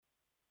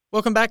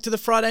Welcome back to the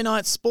Friday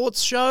Night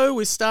Sports Show.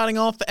 We're starting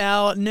off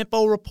our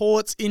netball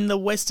reports in the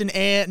Western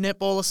Eyre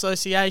Netball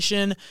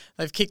Association.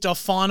 They've kicked off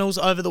finals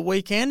over the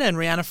weekend and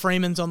Reanna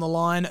Freeman's on the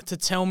line to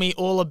tell me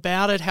all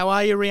about it. How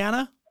are you,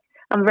 Reanna?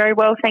 I'm very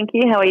well, thank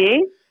you. How are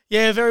you?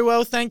 Yeah, very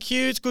well, thank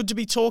you. It's good to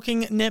be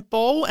talking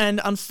netball,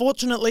 and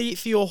unfortunately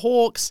for your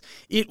Hawks,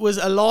 it was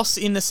a loss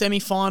in the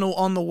semi-final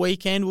on the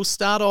weekend. We'll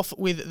start off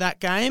with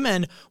that game,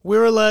 and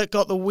Wirrulla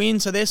got the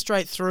win, so they're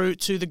straight through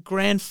to the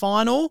grand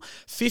final.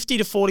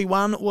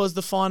 50-41 was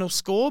the final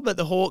score, but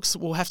the Hawks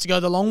will have to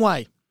go the long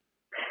way.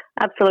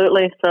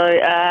 Absolutely. So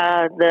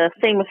the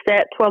scene was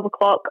set 12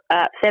 o'clock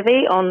at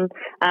Thevenard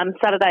on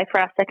Saturday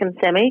for our second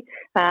semi,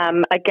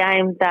 a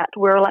game that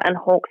Wirrulla and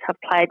Hawks have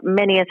played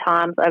many a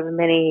times over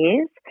many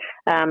years,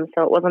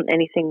 so it wasn't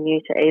anything new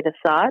to either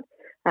side.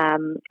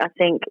 I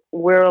think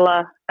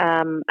Wirrulla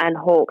and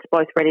Hawks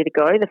both ready to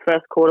go. The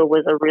first quarter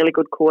was a really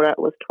good quarter. It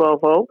was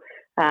 12-all.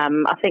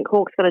 I think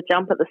Hawks got a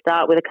jump at the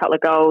start with a couple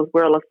of goals.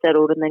 Wirrulla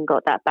settled and then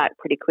got that back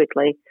pretty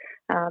quickly.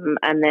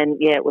 And then,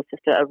 it was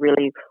just a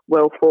really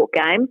well-fought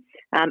game.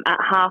 At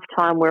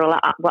half-time, Wirrulla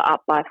were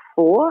up by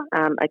 4.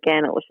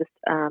 Again, it was just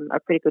a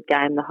pretty good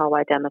game the whole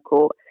way down the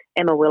court.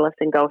 Emma Willis,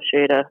 in goal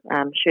shooter,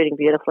 shooting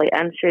beautifully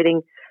and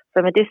shooting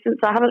from a distance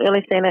I haven't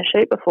really seen her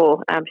shoot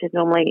before. She's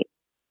normally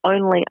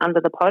only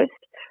under the post,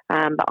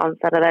 but on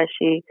Saturday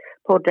she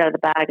pulled it out of the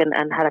bag and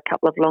had a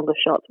couple of longer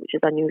shots, which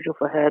is unusual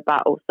for her,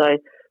 but also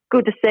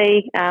good to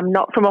see,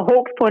 not from a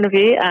Hawks point of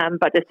view,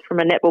 but just from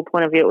a netball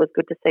point of view, it was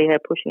good to see her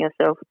pushing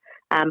herself.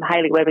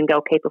 Hayley Webb,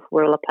 goalkeeper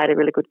for Wirrulla, played a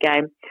really good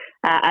game.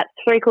 At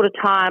three-quarter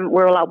time,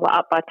 Wirrulla were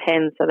up by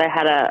 10, so they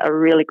had a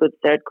really good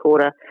third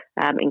quarter,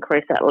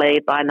 increased that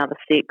lead by another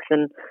 6.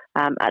 And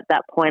at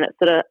that point,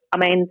 the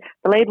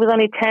lead was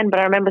only 10,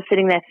 but I remember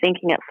sitting there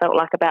thinking it felt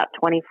like about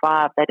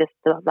 25.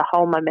 The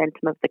whole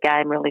momentum of the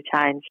game really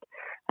changed.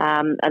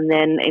 And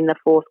then in the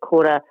fourth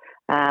quarter,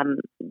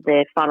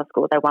 their final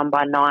score, they won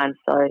by 9,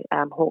 so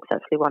Hawks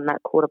actually won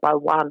that quarter by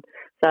 1.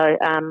 So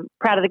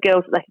proud of the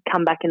girls that they could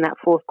come back in that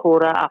fourth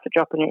quarter after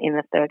dropping it in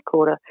the third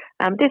quarter.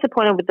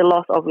 Disappointed with the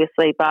loss,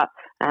 obviously, but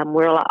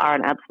Wirrulla are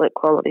an absolute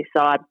quality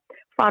side.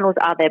 Finals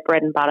are their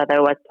bread and butter. They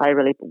always play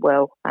really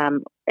well.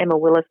 Emma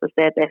Willis was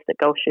their best at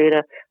goal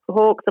shooter. For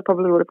Hawks, I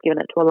probably would have given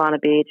it to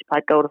Alana Beard. She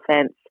played goal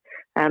defence.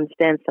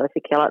 Stan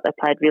Sophie Kellett, they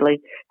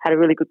had a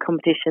really good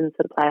competition,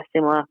 sort of play a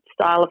similar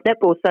style of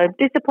netball. So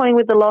disappointing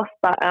with the loss,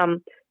 but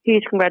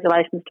huge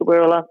congratulations to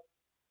Wirrulla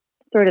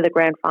through to the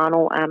grand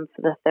final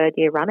for the third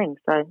year running.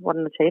 So what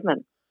an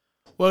achievement.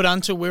 Well done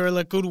to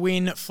Wirrulla. Good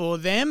win for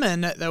them,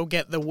 and they'll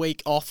get the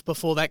week off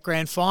before that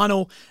grand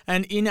final.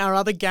 And in our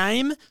other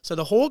game, so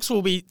the Hawks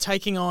will be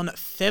taking on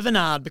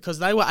Thevenard because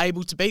they were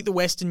able to beat the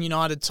Western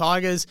United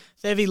Tigers.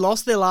 Thevi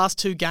lost their last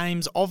 2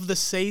 games of the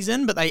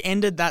season, but they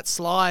ended that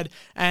slide.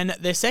 And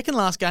their second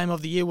last game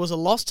of the year was a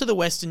loss to the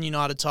Western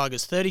United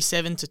Tigers,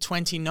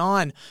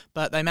 37-29.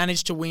 But they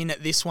managed to win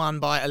this one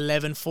by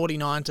 11,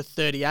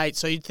 49-38.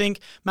 So you'd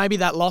think maybe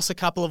that loss a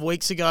couple of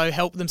weeks ago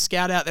helped them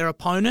scout out their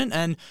opponent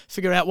and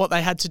figure out what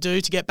they had to do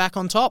to get back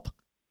on top.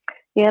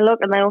 Yeah, look,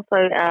 and they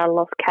also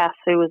lost Cass,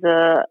 who was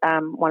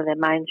one of their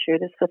main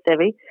shooters for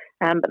Thevi.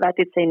 But they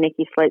did see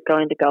Nikki Sleep go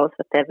into goals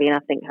for Thevi, and I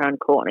think her and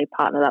Courtney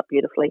partnered up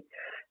beautifully.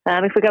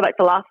 If we go back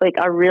to last week,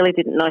 I really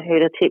didn't know who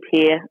to tip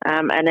here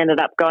and ended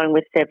up going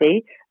with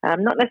Thevi.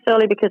 Not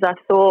necessarily because I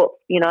thought,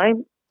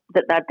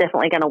 that they're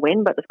definitely going to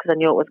win, but just because I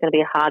knew it was going to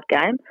be a hard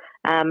game.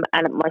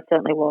 And it most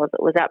certainly was.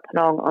 It was at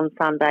Penong on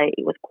Sunday.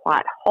 It was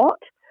quite hot.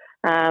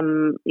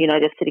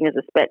 Just sitting as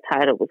a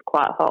spectator, it was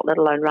quite hot, let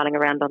alone running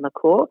around on the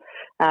court.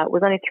 It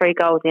was only 3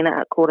 goals in it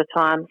at quarter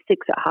time,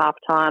 6 at half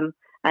time,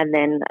 and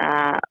then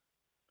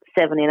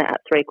 7 in it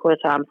at three-quarter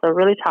time. So a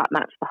really tight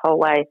match the whole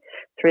way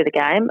through the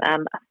game. A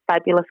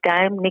fabulous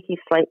game. Nikki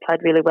Sleep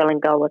played really well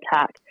in goal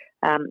attack,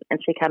 and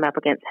she came up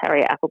against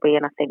Harriet Appleby,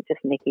 and I think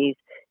just Nikki's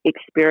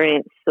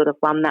experience sort of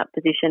won that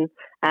position.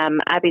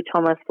 Abby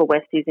Thomas for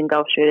Westies in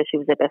goal shooter, she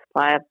was their best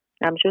player.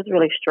 She was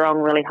really strong,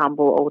 really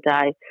humble all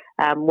day,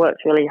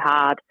 worked really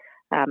hard,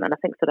 and I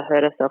think sort of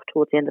hurt herself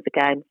towards the end of the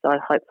game. So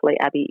hopefully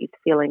Abby is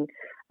feeling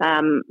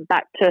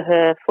back to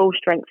her full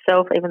strength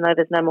self, even though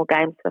there's no more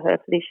games for her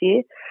for this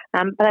year.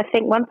 But I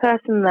think one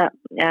person that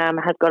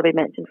has got to be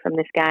mentioned from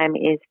this game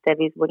is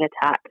Thevi's wing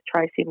attack,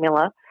 Tracy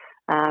Miller.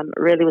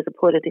 Really was a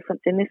point of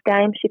difference in this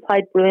game. She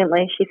played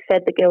brilliantly. She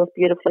fed the girls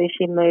beautifully.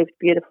 She moved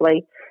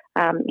beautifully.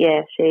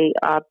 She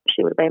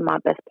would have been my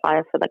best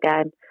player for the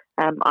game.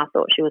 I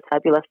thought she was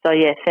fabulous. So,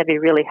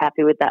 Thevi really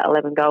happy with that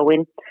 11-goal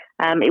win.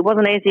 It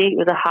wasn't easy. It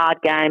was a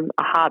hard game,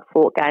 a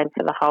hard-fought game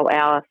for the whole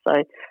hour. So,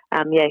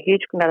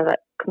 huge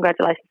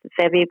congratulations to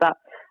Thevi. But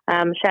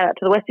shout out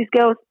to the Westies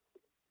girls.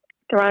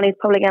 Durrani's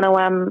probably going to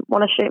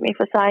want to shoot me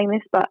for saying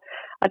this, but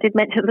I did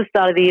mention at the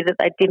start of the year that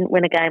they didn't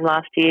win a game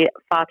last year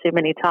far too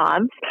many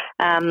times.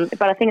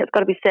 But I think it's got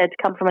to be said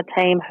to come from a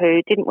team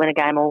who didn't win a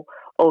game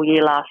all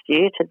year last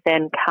year to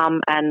then come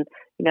and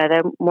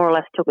they more or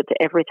less took it to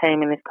every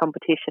team in this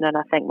competition, and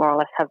I think more or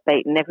less have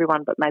beaten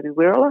everyone but maybe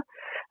Wirrulla.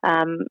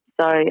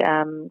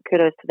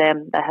 Kudos to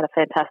them. They had a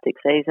fantastic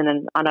season,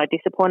 and I know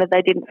disappointed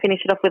they didn't finish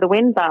it off with a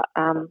win, but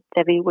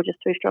Thevi were just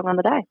too strong on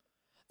the day.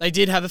 They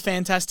did have a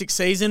fantastic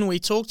season. We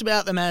talked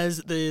about them as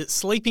the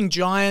sleeping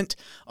giant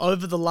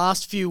over the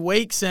last few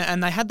weeks,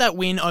 and they had that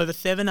win over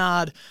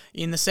Thevenard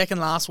in the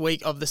second last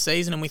week of the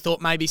season, and we thought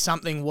maybe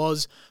something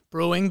was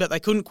brewing, but they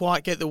couldn't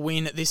quite get the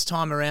win this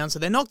time around. So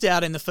they're knocked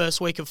out in the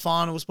first week of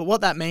finals, but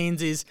what that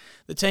means is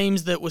the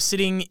teams that were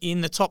sitting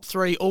in the top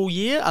three all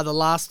year are the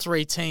last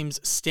three teams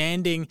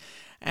standing.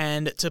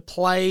 And to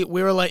play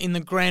Wirrulla in the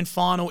grand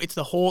final, it's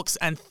the Hawks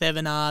and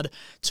Thevenard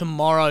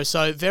tomorrow.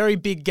 So very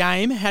big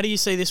game. How do you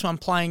see this one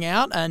playing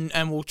out?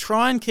 And we'll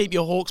try and keep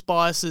your Hawks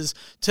biases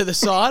to the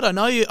side. I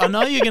know you're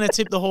going to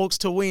tip the Hawks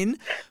to win,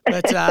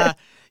 but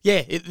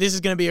this is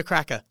going to be a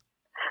cracker.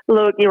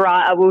 Look, you're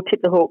right. I will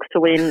tip the Hawks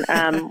to win.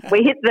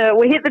 We hit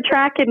the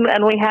track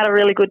and we had a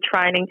really good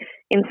training.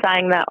 In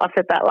saying that, I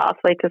said that last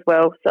week as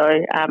well. So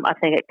I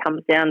think it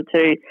comes down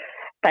to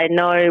they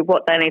know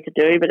what they need to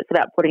do, but it's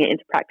about putting it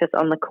into practice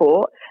on the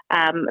court.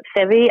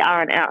 Thevi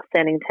are an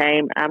outstanding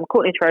team.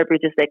 Courtney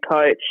Trowbridge is their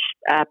coach,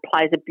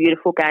 plays a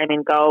beautiful game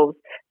in goals,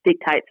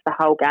 dictates the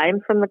whole game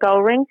from the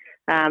goal ring,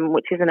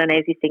 which isn't an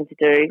easy thing to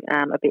do,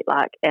 a bit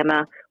like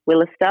Emma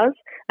Willis does.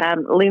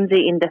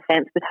 Lindsay in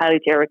defence with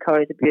Haley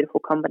Jericho is a beautiful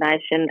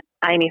combination.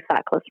 Amy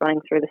Fackless running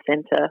through the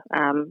centre.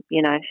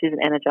 She's an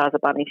energizer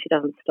bunny. She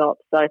doesn't stop.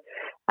 So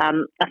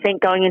I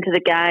think going into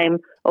the game,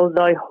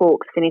 although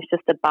Hawks finished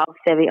just above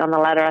Thevi on the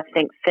ladder, I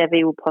think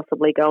Thevi will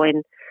possibly go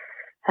in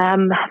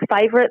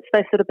favourites.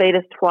 They sort of beat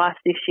us twice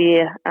this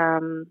year.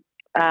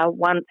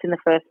 Once in the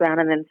first round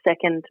and then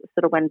second,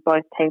 sort of when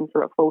both teams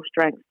were at full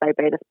strength, they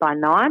beat us by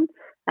 9.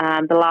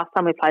 The last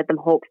time we played them,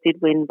 Hawks did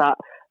win, but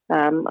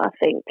I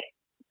think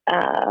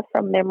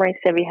from memory,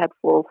 Thevi had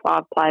 4 or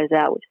 5 players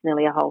out, which is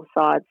nearly a whole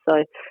side.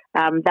 So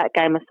that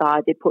game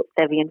aside, did put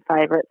Thevi in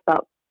favourites.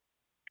 But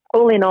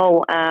all in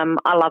all,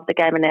 I love the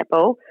game of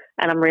netball,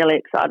 and I'm really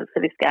excited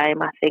for this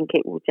game. I think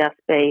it will just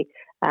be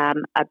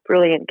a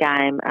brilliant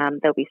game.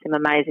 There'll be some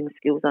amazing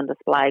skills on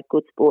display,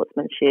 good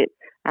sportsmanship,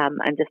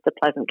 and just a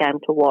pleasant game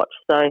to watch.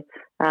 So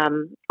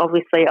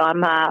obviously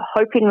I'm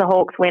hoping the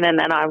Hawks win, and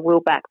I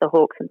will back the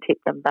Hawks and tip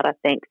them, but I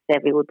think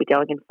Thevi would be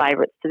going in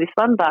favourites to this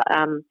one. But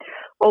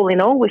all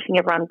in all, wishing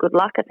everyone good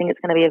luck. I think it's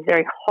going to be a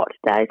very hot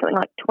day, something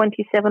like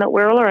 27 at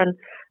Wirrulla, and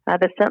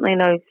there's certainly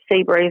no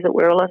sea breeze at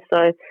Wirrulla,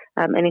 so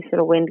any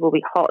sort of wind will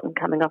be hot and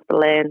coming off the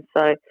land.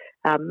 So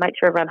make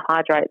sure everyone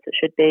hydrates. It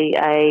should be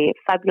a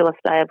fabulous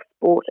day of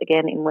sport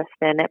again in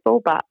Western Eyre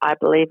Netball, but I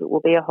believe it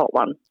will be a hot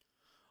one.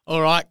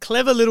 All right,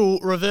 clever little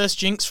reverse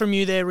jinx from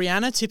you there,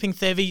 Reanna, tipping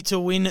Thevi to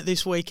win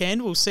this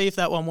weekend. We'll see if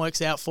that one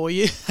works out for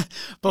you.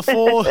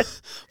 Before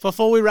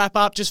we wrap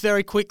up, just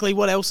very quickly,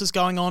 what else is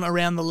going on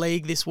around the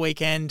league this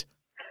weekend?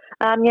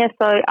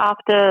 So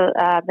after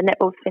the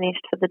netball's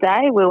finished for the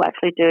day, we'll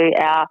actually do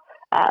our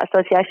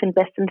association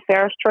best and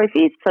fairest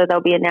trophies. So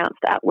they'll be announced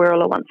at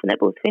Wirrulla once the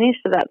netball's finished.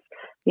 So that's,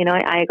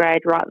 A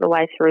grade right the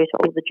way through to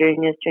all the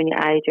juniors, junior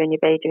A, junior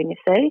B, junior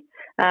C.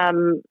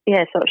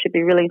 So it should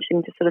be really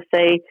interesting to sort of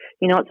see,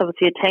 it's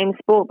obviously a team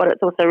sport, but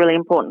it's also really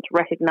important to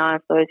recognise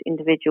those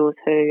individuals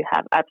who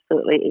have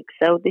absolutely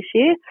excelled this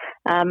year.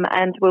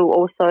 And we'll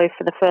also,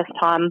 for the first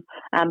time,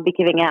 be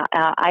giving out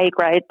our A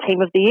grade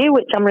team of the year,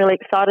 which I'm really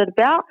excited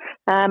about.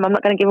 I'm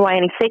not going to give away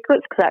any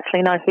secrets because I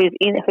actually know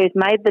who's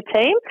made the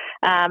team.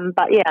 I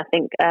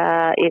think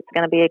it's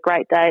going to be a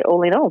great day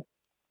all in all.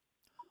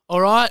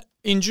 All right.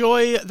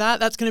 Enjoy that.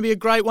 That's going to be a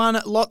great one.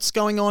 Lots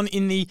going on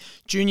in the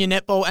junior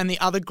netball and the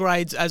other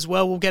grades as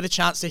well. We'll get a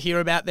chance to hear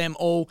about them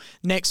all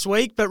next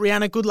week. But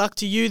Reanna, good luck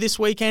to you this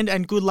weekend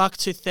and good luck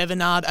to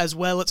Thevenard as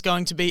well. It's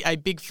going to be a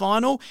big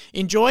final.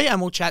 Enjoy,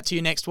 and we'll chat to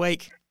you next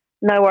week.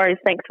 No worries.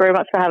 Thanks very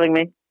much for having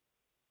me.